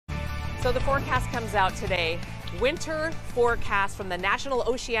So the forecast comes out today. Winter forecast from the National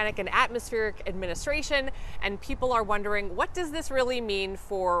Oceanic and Atmospheric Administration, and people are wondering, what does this really mean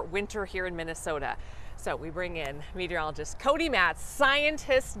for winter here in Minnesota? So we bring in meteorologist Cody Matz,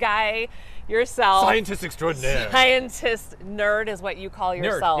 scientist guy yourself. Scientist extraordinaire. Scientist nerd is what you call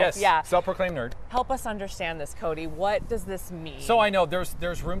yourself. Nerd, yes. Yeah. Self-proclaimed nerd. Help us understand this, Cody. What does this mean? So I know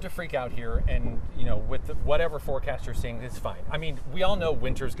there's room to freak out here, and you know, with whatever forecast you're seeing, it's fine. I mean, we all know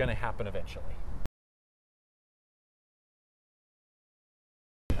winter's going to happen eventually.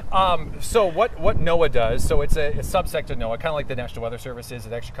 So what NOAA does, so it's a subsect of NOAA, kind of like the National Weather Service is.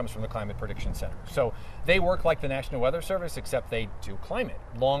 It actually comes from the Climate Prediction Center. So they work like the National Weather Service, except they do climate,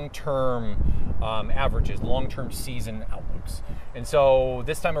 long-term averages, long-term season outlooks. And so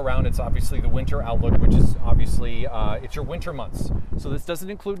this time around, it's obviously the winter outlook, which is obviously, it's your winter months. So this doesn't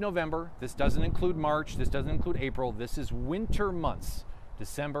include November, this doesn't include March, this doesn't include April. This is winter months,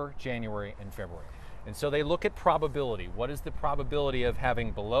 December, January, and February. And so they look at probability. What is the probability of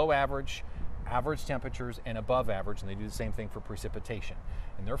having below average, average temperatures, and above average? And they do the same thing for precipitation.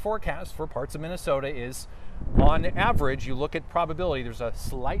 And their forecast for parts of Minnesota is, on average, you look at probability, there's a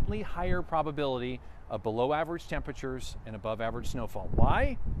slightly higher probability of below average temperatures and above average snowfall.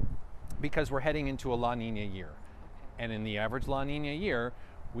 Why? Because we're heading into a La Nina year. And in the average La Nina year,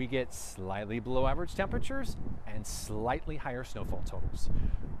 we get slightly below average temperatures and slightly higher snowfall totals.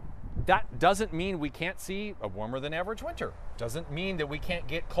 That doesn't mean we can't see a warmer than average winter. Doesn't mean that we can't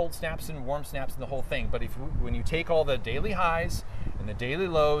get cold snaps and warm snaps and the whole thing. But when you take all the daily highs and the daily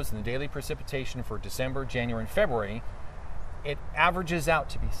lows and the daily precipitation for December, January, and February, it averages out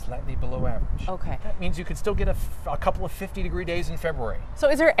to be slightly below average. Okay. That means you could still get a couple of 50-degree days in February. So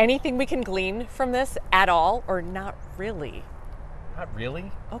is there anything we can glean from this at all, or not really? Not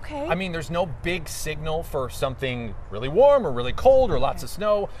really. Okay. I mean, there's no big signal for something really warm or really cold or lots of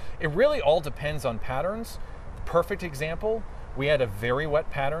snow. It really all depends on patterns. Perfect example, we had a very wet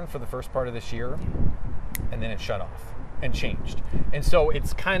pattern for the first part of this year, and then it shut off and changed. And so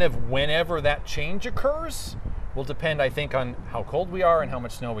it's kind of whenever that change occurs will depend, I think, on how cold we are and how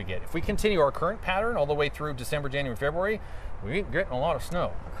much snow we get. If we continue our current pattern all the way through December, January, February, we ain't getting a lot of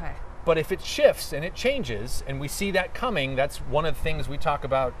snow. Okay. But if it shifts and it changes and we see that coming, that's one of the things we talk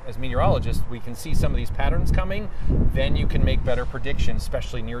about as meteorologists. We can see some of these patterns coming, then you can make better predictions,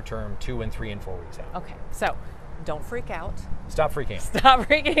 especially near term, 2 and 3 and 4 weeks out. Okay, so don't freak out. Stop freaking out. Stop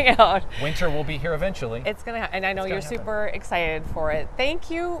freaking out. Winter will be here eventually. It's gonna, and I know you're super excited for it. Thank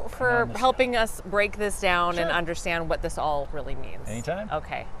you for helping us break this down and understand what this all really means. Anytime.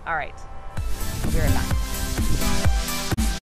 Okay, all right. We'll be right back.